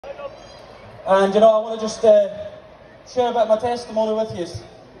And I want to just share a bit of my testimony with you.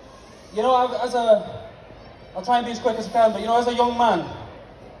 I'll try and be as quick as I can, but as a young man,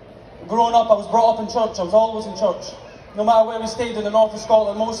 growing up, I was brought up in church. I was always in church. No matter where we stayed in the north of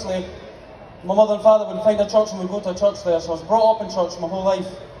Scotland, mostly, my mother and father would find a church and we'd go to a church there. So I was brought up in church my whole life.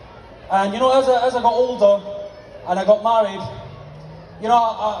 And as I got older and I got married,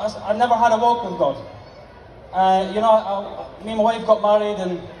 I never had a walk with God. Me and my wife got married,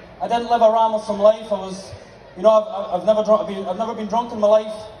 and I didn't live a ramblesome life. I've never been drunk in my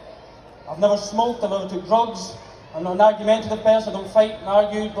life. I've never smoked. I've never took drugs. I'm not an argumentative person. I don't fight and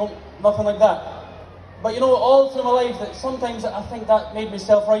argue. Nothing like that. But all through my life, that sometimes I think that made me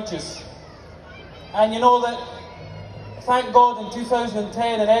self-righteous. And that, thank God, in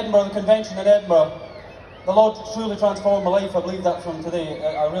 2010 in Edinburgh, the convention in Edinburgh, the Lord truly transformed my life. I believe that from today.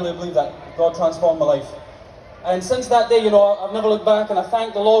 I really believe that God transformed my life. And since that day, I've never looked back, and I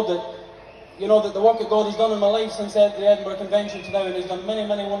thank the Lord that, that the work that God has done in my life since the Edinburgh Convention to now, and He's done many,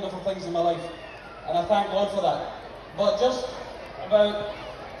 many wonderful things in my life. And I thank God for that. But just about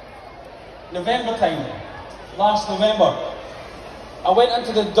November time, last November, I went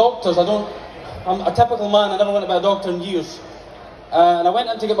into the doctors. I'm a typical man. I never went to a doctor in years. And I went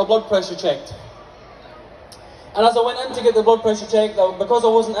in to get my blood pressure checked. And as I went in to get the blood pressure checked, because I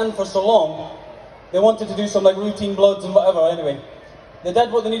wasn't in for so long, they wanted to do some routine bloods and whatever. Anyway, they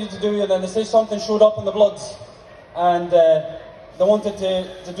did what they needed to do, and then they said something showed up in the bloods, and they wanted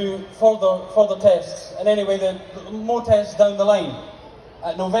to do further tests. And anyway, more tests down the line.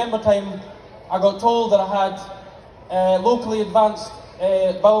 At November time, I got told that I had locally advanced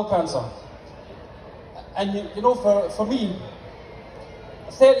bowel cancer. And for me,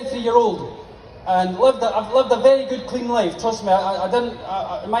 a 33-year-old, and I've lived a very good, clean life. Trust me, in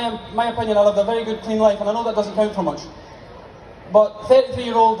my opinion, I lived a very good, clean life, and I know that doesn't count for much. But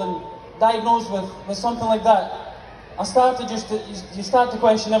 33-year-old and diagnosed with something like that, you start to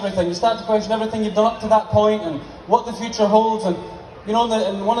question everything. You start to question everything you've done up to that point, and what the future holds. And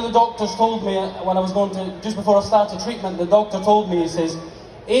and one of the doctors told me when I was just before I started treatment, the doctor told me, he says,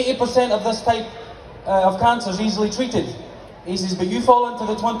 80% of this type of cancer is easily treated. He says, but you fall into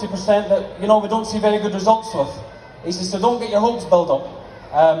the 20% that, we don't see very good results with. He says, so don't get your hopes built up.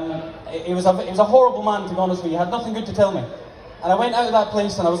 He was a horrible man, to be honest with you. He had nothing good to tell me. And I went out of that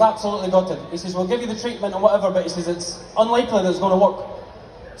place and I was absolutely gutted. He says, we'll give you the treatment and whatever, but he says, it's unlikely that it's going to work.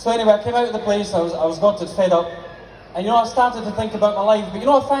 So anyway, I came out of the place, I was gutted, fed up. And I started to think about my life. But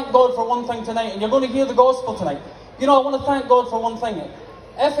I thank God for one thing tonight, and you're going to hear the gospel tonight. I want to thank God for one thing.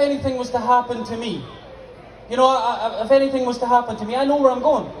 If anything was to happen to me, if anything was to happen to me, I know where I'm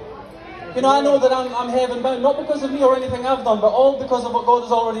going. I know that I'm heaven bound, not because of me or anything I've done, but all because of what God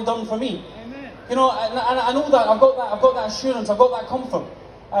has already done for me. And I know that I've got that assurance, I've got that comfort.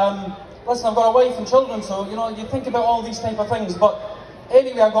 Listen, I've got a wife and children, so you think about all these type of things. But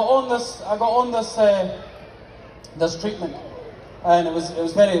anyway, I got on this treatment, and it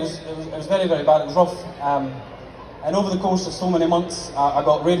was very, very bad. It was rough. And over the course of so many months, I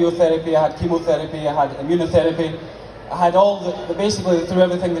got radiotherapy, I had chemotherapy, I had immunotherapy, I had basically through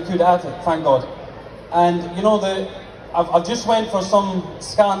everything they could at it, thank God. And I've just went for some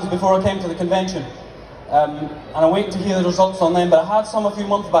scans before I came to the convention, and I wait to hear the results on them, but I had some a few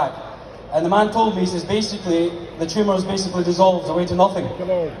months back. And the man told me, he says, basically, the tumour is basically dissolved away to nothing.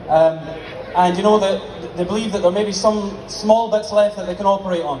 And that they believe that there may be some small bits left that they can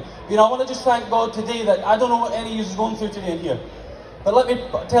operate on. I want to just thank God today that I don't know what any of you is going through today in here. But let me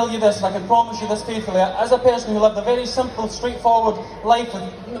tell you this, and I can promise you this faithfully, as a person who lived a very simple, straightforward life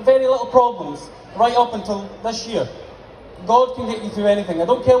with very little problems, right up until this year, God can get you through anything. I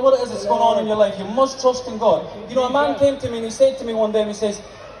don't care what it is that's going on in your life, you must trust in God. A man came to me and he said to me one day, and he says,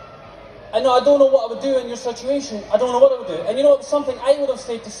 I don't know what I would do in your situation. I don't know what I would do. And it's something I would have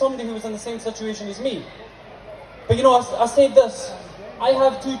said to somebody who was in the same situation as me. But I said this, I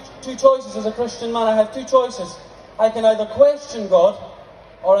have two choices as a Christian man. I have two choices. I can either question God,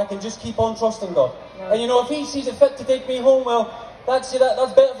 or I can just keep on trusting God. And if He sees it fit to take me home, well, that's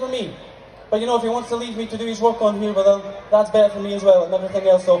better for me. But if He wants to leave me to do His work on here, well, that's better for me as well, and everything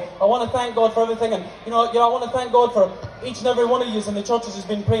else. So I want to thank God for everything, and I want to thank God for each and every one of you in the churches who's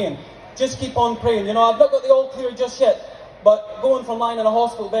been praying. Just keep on praying. I've not got the all clear just yet, but going from lying in a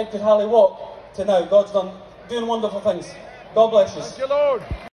hospital bed to Halley Walk to now, God's doing wonderful things. God bless you. Thank you, Lord.